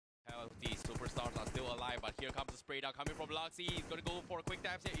the superstars are still alive, but here comes the spray down coming from Luxy. He's gonna go for a quick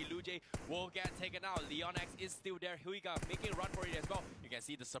dab here. Iluj will get taken out. Leon X is still there. Huiga making a run for it as well. You can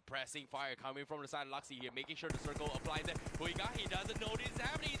see the suppressing fire coming from the side of Luxy here, making sure the circle applies it. Huiga, he doesn't know this is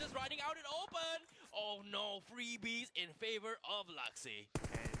happening. He's just riding out in open. Oh no, freebies in favor of Luxy.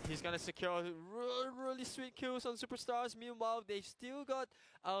 And he's gonna secure really sweet kills on superstars. Meanwhile, they've still got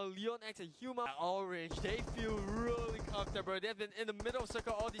Leon X and Huma Orange. They feel really comfortable. They've been in the middle of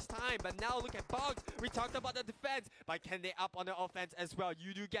circle all this time, but now look at Bugs. We talked about the defense, but can they up on the offense as well?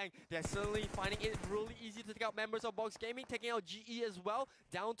 Yudu Gang, they're certainly finding it really easy to take out members of Bugs Gaming, taking out GE as well,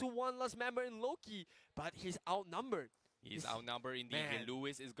 down to one last member in Loki, but he's outnumbered. He's outnumbered indeed.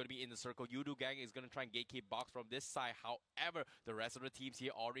 Lewis is going to be in the circle. Yudu Gang is going to try and gatekeep Box from this side. However, the rest of the teams here,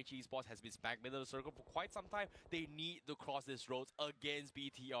 Orange Esports has been smack middle of the circle for quite some time. They need to cross this road against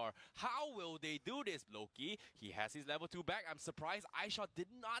BTR. How will they do this, Loki? He has his level 2 back. I'm surprised iShot did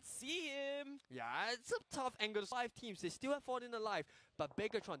not see him. Yeah, it's a tough angle. 5 teams, they still have 14 alive. But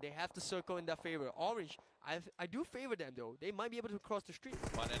Bigetron, they have the circle in their favor. Orange, I do favor them though. They might be able to cross the street.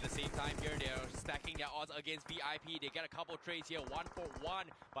 But at the same time here, they're stacking their odds against VIP. They get a couple trades here, 1 for 1.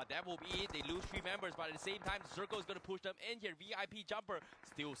 But that will be it. They lose 3 members. But at the same time, the circle is going to push them in here. VIP Jumper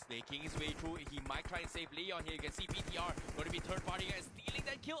still snaking his way through. He might try and save Leon here. You can see BTR going to be third party and stealing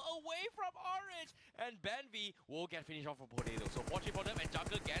that kill away from Orange. And Benvi will get finished off from Potato. So watching for them, and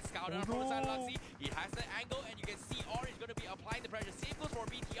Jungle gets scouted out from the side of Luxy. He has the angle, and you can see Orange going to be applying the pressure. Same goes for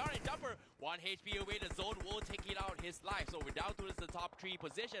BTR and Jumper. 1 HP away. The zone will take it out his life. So we're down to the top 3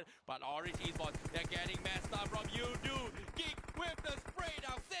 position. But Orange Esports, they're getting messed up from Yudu. Geek with the spray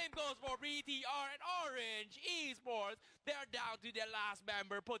down. Same goes for BTR and Orange Esports. They're down to their last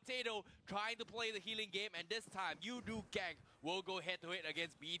member. Potato trying to play the healing game, and this time Yudu Gang will go head to head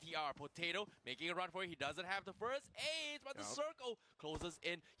against BTR. Potato making a run for it. He doesn't have the first aid, but the circle closes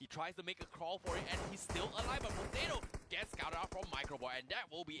in. He tries to make a crawl for it, and he's still alive. But Potato gets scouted out from Microboy, and that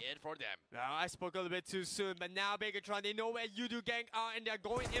will be it for them. Now, I spoke a little bit too soon, but now Bigetron, they know where Yudu Gang are, and they're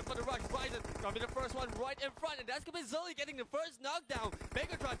going in for the rush. Ryzen gonna be the first one right in front, and that's gonna be Zully getting the first knockdown.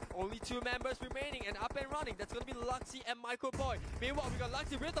 Bigetron, only 2 members remaining and up and running. That's gonna be Luxy and Microboy. Meanwhile, we got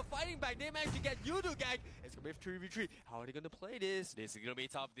Luxy with the fighting back. They managed to get Yudu Gang. It's gonna be 3v3. How are they gonna play this? This is gonna be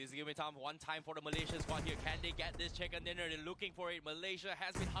tough. This is gonna be tough. One time for the Malaysian squad here. Can they get this chicken dinner? They're looking for it. Malaysia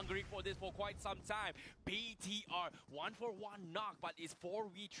has been hungry for this for quite some time. BTR, 1 for 1 knock, but it's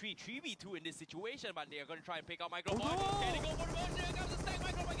 4v3, 3v2 in this situation. But they're gonna try and pick out Microboy. Can they go for the motion? Here comes the stack.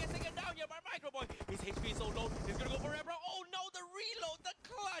 Microboy gets taken down here by Microboy. His HP is so low. He's gonna go for Rebro. Oh no, the reload, the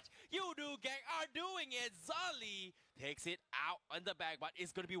clutch. Yudu Gang are doing it. Zully takes it out on the back, but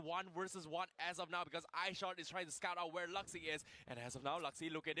it's gonna be 1 versus 1 as of now because iShot is trying to scout out where Luxy is. And as of now,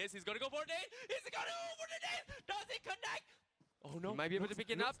 Luxy, look at this. He's gonna go for a nade. He's gonna go for the nade. Does it connect? Oh no. He might be able to pick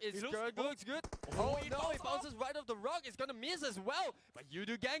it up. It's good. Looks good. Oh no, it bounces right off the rock. It's gonna miss as well. But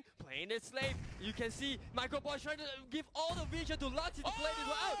Yudu Gang playing it slave. You can see Microboy trying to give all the vision to Luxy to play this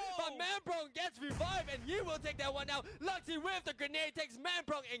one out. But Manprong gets revived and he will take that one out. Luxy with the grenade takes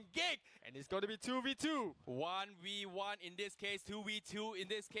Manprong and Gig. And it's gonna be 2v2. 1v1 in this case, 2v2 in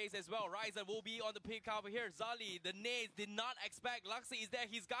this case as well. Ryzen will be on the pick over here. Zully, the nades did not expect. Luxy is there.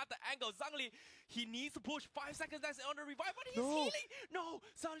 He's got the angle. Zhangli, he needs to push 5 seconds left on the revive, but he's healing. No,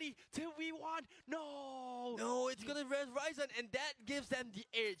 Zully, 2v1. No, it's gonna res Ryzen, and that gives them the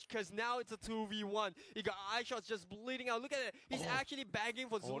edge because now it's a 2v1. You got iShots just bleeding out. Look at it. He's actually begging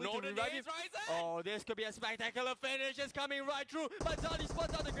for Zully to revive him. Oh, this could be a spectacular finish. It's coming right through. But Zully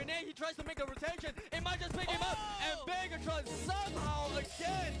spots out the grenade. He tries to make a rotation. It might just pick him up. And Bigetron somehow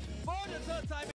again for the 3rd time.